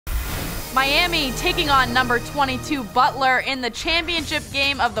Miami taking on number 22 Butler in the championship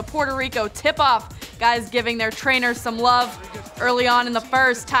game of the Puerto Rico Tip-Off. Guys giving their trainers some love. Early on in the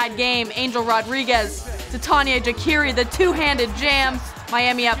first, tied game, Angel Rodriguez to Tanya Jakiri, the two-handed jam.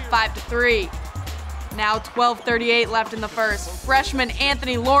 Miami up 5-3. Now 12:38 left in the first. Freshman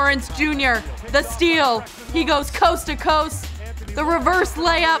Anthony Lawrence Jr., the steal. He goes coast to coast. The reverse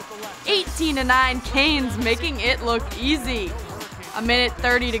layup, 18-9, Canes making it look easy. A minute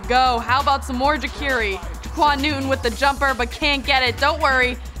 30 to go. How about some more Jakiri? Jaquan Newton with the jumper, but can't get it. Don't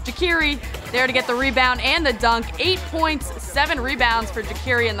worry. Jakiri there to get the rebound and the dunk. 8 points, 7 rebounds for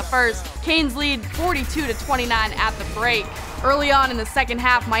Jakiri in the first. Canes lead 42-29 at the break. Early on in the second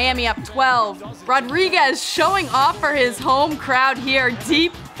half, Miami up 12. Rodriguez showing off for his home crowd here.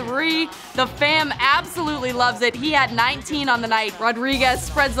 Deep three. The fam absolutely loves it. He had 19 on the night. Rodriguez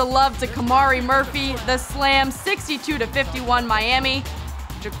spreads the love to Kamari Murphy. The slam, 62-51 Miami.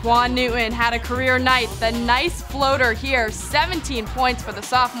 Jaquan Newton had a career night. The nice floater here, 17 points for the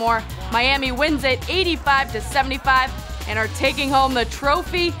sophomore. Miami wins it 85-75 and are taking home the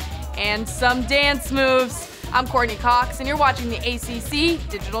trophy and some dance moves. I'm Courtney Cox, and you're watching the ACC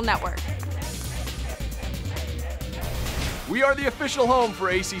Digital Network. We are the official home for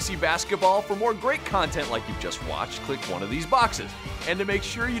ACC basketball. For more great content like you've just watched, click one of these boxes. And to make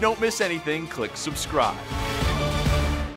sure you don't miss anything, click subscribe.